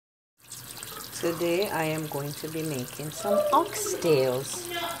Today I am going to be making some oxtails.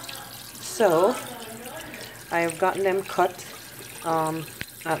 So I have gotten them cut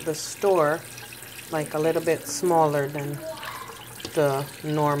at the store, like a little bit smaller than the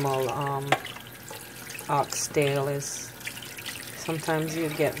normal oxtail is. Sometimes you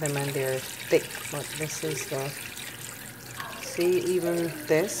get them and they're thick, but this is the, see, even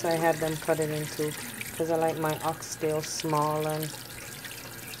this I had them cut it into because I like my oxtail small. And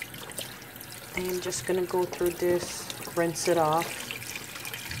I'm just gonna go through this, rinse it off,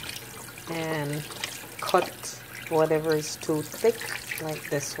 and cut whatever is too thick, like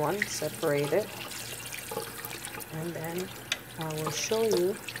this one, separate it, and then I will show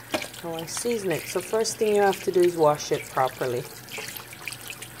you how I season it. So first thing you have to do is wash it properly.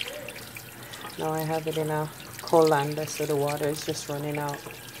 Now I have it in a colander, so the water is just running out.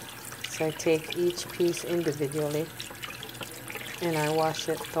 So I take each piece individually and I wash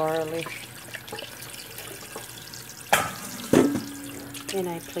it thoroughly. Then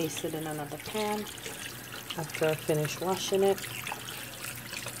I place it in another pan after I finish washing it.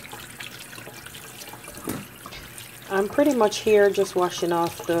 I'm pretty much here just washing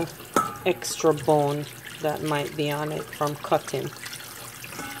off the extra bone that might be on it from cutting.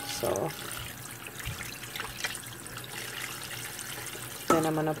 So then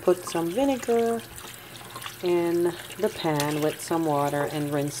I'm gonna put some vinegar in the pan with some water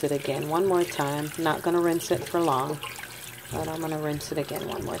and rinse it again one more time. Not gonna rinse it for long, but I'm gonna rinse it again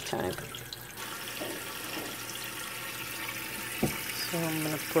one more time. So I'm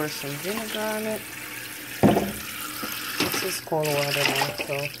gonna pour some vinegar on it. This is cold water now,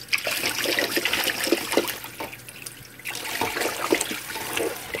 so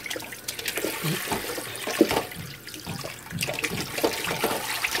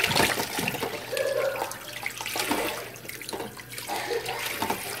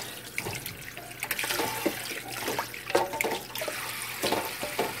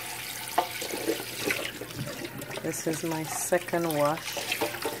this is my second wash.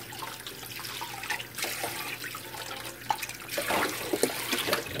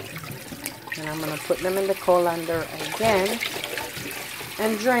 And I'm going to put them in the colander again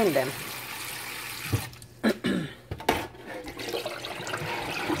and drain them.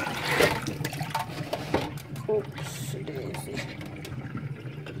 Oops, daisy.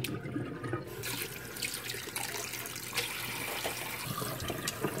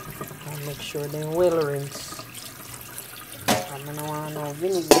 I'll make sure they're well rinsed. I'm gonna want no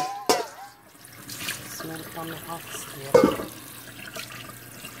vinegar. Smell it on the oxtail.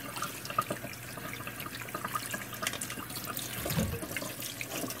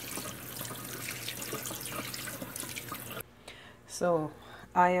 So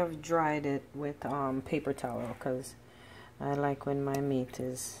I have dried it with paper towel because I like when my meat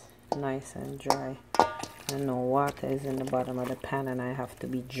is nice and dry. And no water is in the bottom of the pan and I have to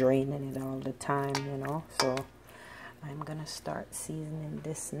be draining it all the time, you know. So I'm gonna start seasoning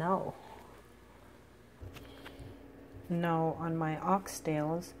this now. Now on my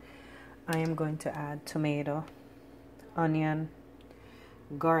oxtails, I am going to add tomato, onion,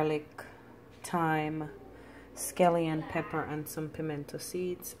 garlic, thyme, scallion pepper, and some pimento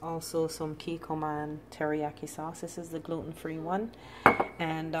seeds. Also some kikoma and teriyaki sauce. This is the gluten-free one.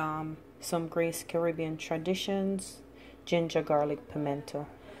 And some Grace Caribbean Traditions, ginger, garlic, pimento.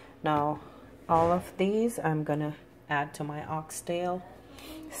 Now all of these I'm gonna add to my oxtail,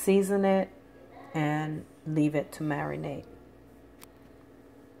 season it, and leave it to marinate.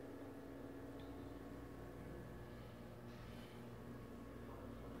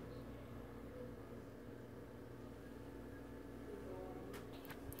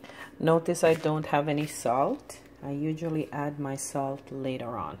 Notice I don't have any salt. I usually add my salt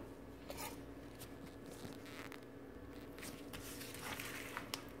later on.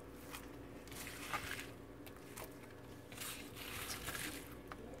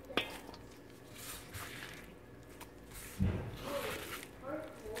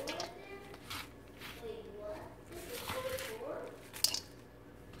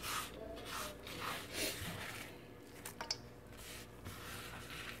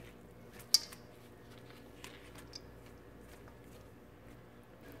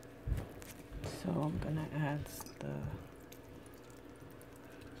 So I'm gonna add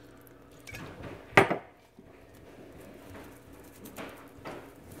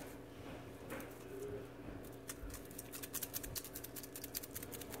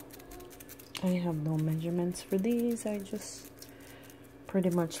I have no measurements for these. I just pretty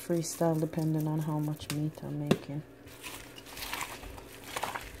much freestyle depending on how much meat I'm making.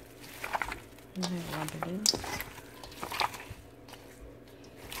 And I rub it in.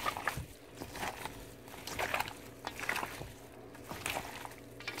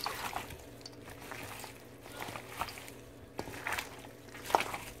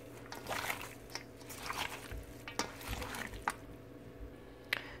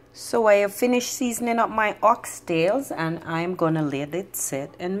 So I have finished seasoning up my oxtails, and I'm gonna let it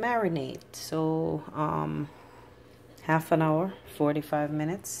sit and marinate. So half an hour, 45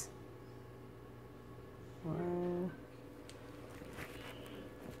 minutes.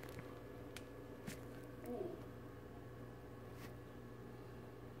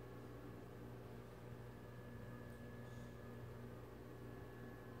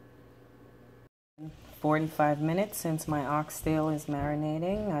 45 minutes since my oxtail is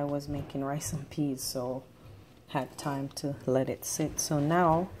marinating. I was making rice and peas, so had time to let it sit. So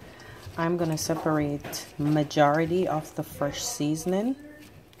now I'm gonna separate majority of the fresh seasoning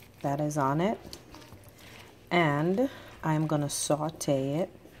that is on it, and I'm gonna saute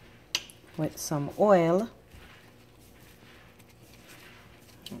it with some oil.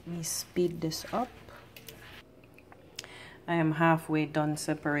 Let me speed this up. I am halfway done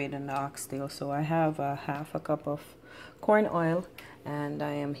separating the oxtail, so I have half a cup of corn oil, and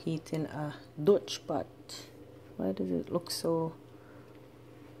I am heating a Dutch pot. Why does it look so?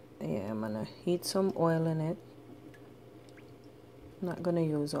 Yeah, I'm gonna heat some oil in it. I'm not gonna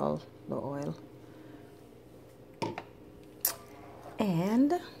use all the oil.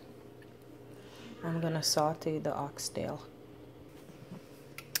 And I'm gonna saute the oxtail.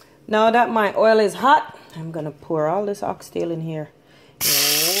 Now that my oil is hot, I'm gonna pour all this oxtail in here. And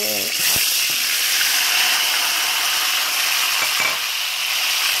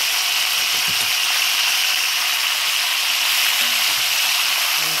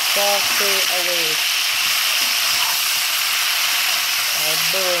saute away. Or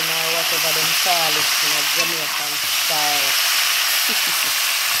burn or whatever them call it in a Jamaican style.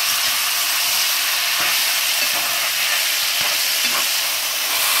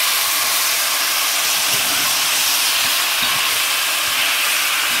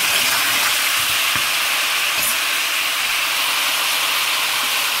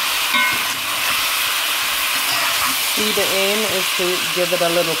 See, the aim is to give it a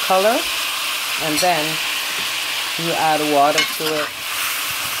little color, and then you add water to it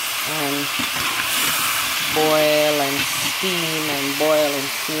and boil and steam and boil and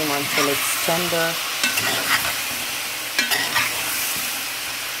steam until it's tender.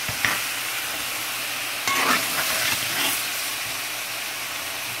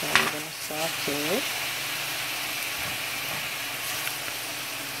 So I'm going to saute it.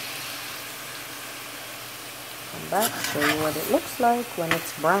 Come back, show you what it looks like when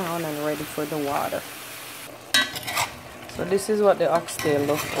it's brown and ready for the water. So this is what the oxtail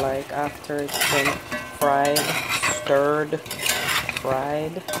looks like after it's been fried, stirred,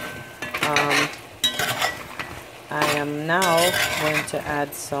 fried. I am now going to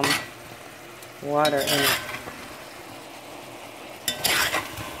add some water in it.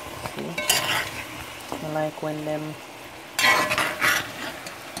 See? I like when them,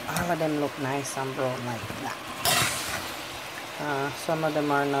 all of them look nice and brown like that. Some of them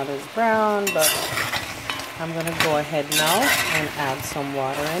are not as brown, but I'm going to go ahead now and add some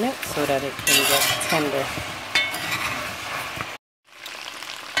water in it so that it can get tender.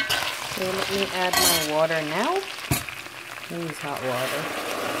 So let me add my water now. Use hot water.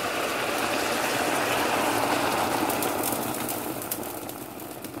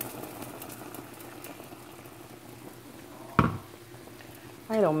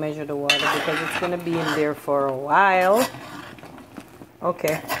 I don't measure the water because it's going to be in there for a while.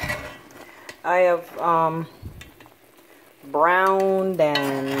 Okay. I have browned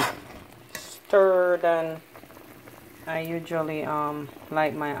and stirred, and I usually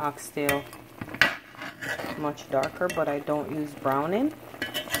like my oxtail much darker, but I don't use browning,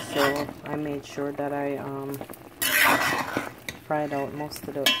 so I made sure that I fried out most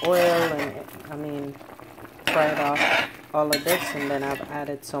of the oil, and fried off all of this, and then I've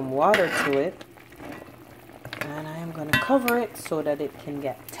added some water to it, and I am going to cover it so that it can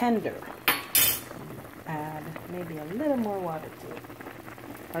get tender. Add maybe a little more water to it.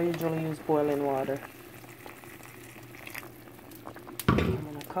 I usually use boiling water. I'm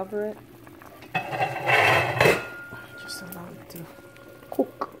going to cover it. Just allow it to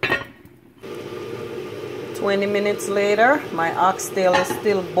cook. 20 minutes later, my oxtail is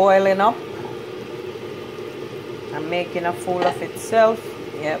still boiling up. I'm making a fool of itself.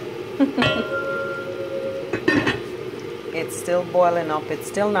 Yep. It's still boiling up. It's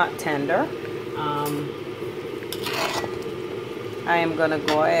still not tender. I am going to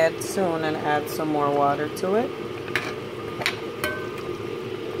go ahead soon and add some more water to it.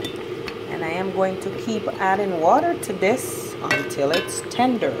 And I am going to keep adding water to this until it's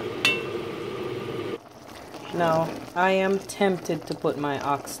tender. Now, I am tempted to put my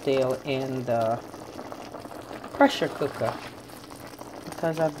oxtail in the pressure cooker,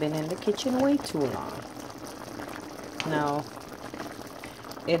 because I've been in the kitchen way too long. Now,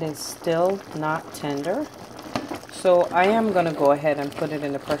 it is still not tender, so I am going to go ahead and put it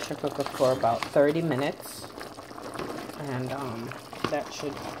in the pressure cooker for about 30 minutes. And that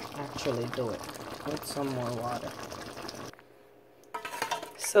should actually do it with some more water.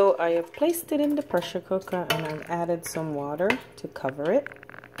 So I have placed it in the pressure cooker and I've added some water to cover it.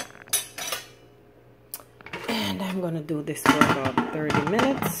 And I'm going to do this for about 30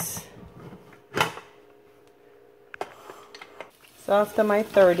 minutes. So after my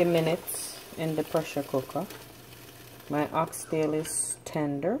 30 minutes in the pressure cooker, my oxtail is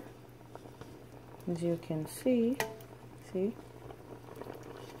tender. As you can see,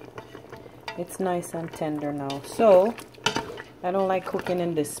 it's nice and tender now. So I don't like cooking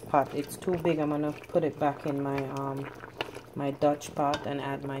in this pot. It's too big. I'm gonna put it back in my my Dutch pot and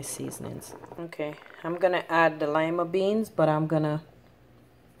add my seasonings. Okay, I'm gonna add the lima beans, but I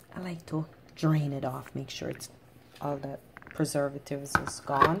like to drain it off, make sure it's all that preservatives is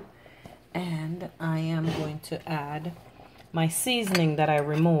gone. And I am going to add my seasoning that I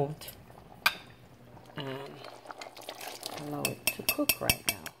removed and allow it to cook right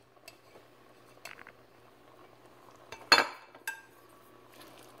now.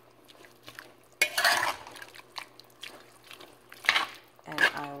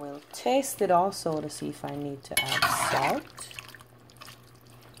 Taste it also to see if I need to add salt.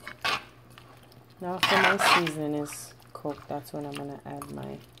 Now after my seasoning is cooked, that's when I'm going to add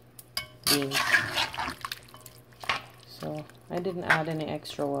my beans. So I didn't add any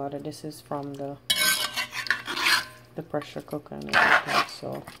extra water. This is from the pressure cooker and everything.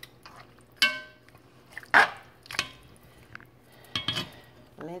 So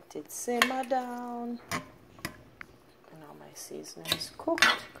let it simmer down. Now my seasoning is cooked,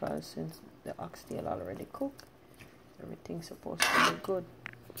 because since the oxtail already cooked, everything's supposed to be good.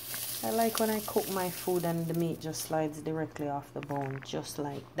 I like when I cook my food and the meat just slides directly off the bone, just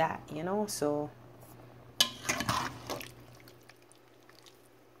like that, you know. So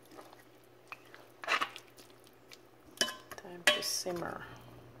time to simmer.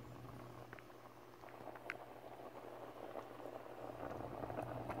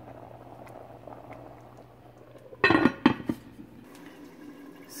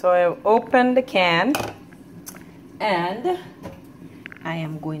 So I opened the can and I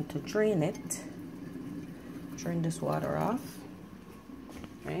am going to drain it. Drain this water off,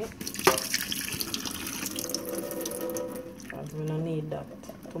 right? Because we don't need that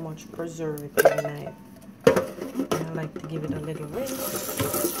too much preservative in it. I like to give it a little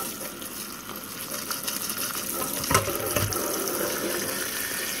rinse.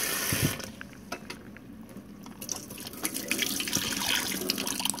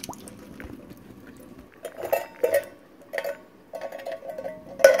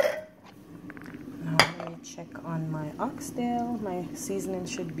 Check on my oxtail. My seasoning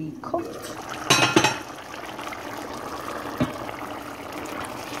should be cooked.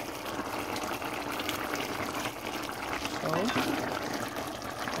 So I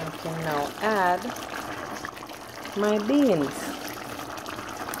can now add my beans.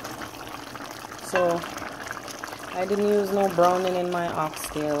 So I didn't use no browning in my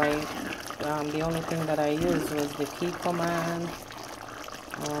oxtail. The only thing that I used was the kikkoman.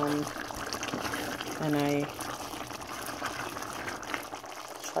 And I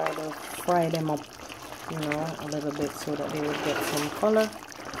try to fry them up, you know, a little bit so that they will get some color.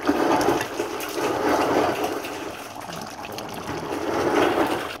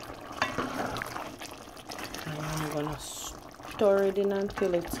 And I'm gonna stir it in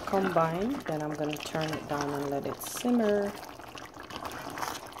until it's combined. Then I'm gonna turn it down and let it simmer.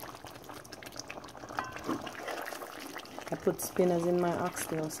 I put spinach in my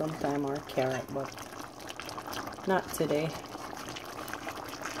oxtail sometime, or carrot, but not today.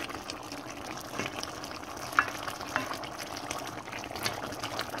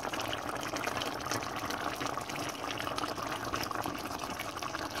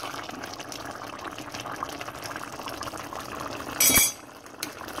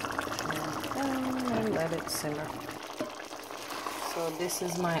 And let it simmer. So this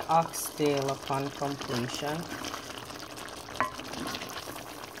is my oxtail upon completion.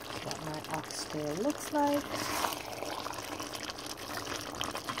 What my oxtail looks like.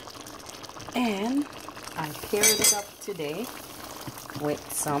 And I paired it up today with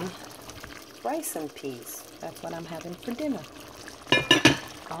some rice and peas. That's what I'm having for dinner.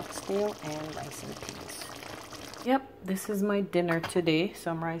 Oxtail and rice and peas. Yep, this is my dinner today.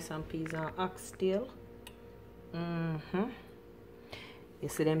 Some rice and peas and oxtail. You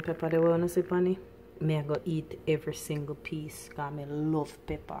see them pepper they want to see, honey? me I go eat every single piece because I love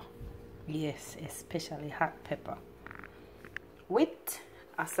pepper. Yes, especially hot pepper. With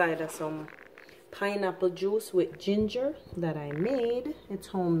a side of some pineapple juice with ginger that I made. It's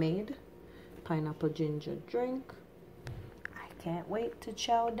homemade. Pineapple ginger drink. I can't wait to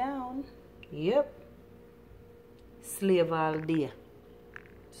chow down. Yep. Slave all day.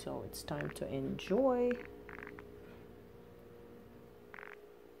 So it's time to enjoy.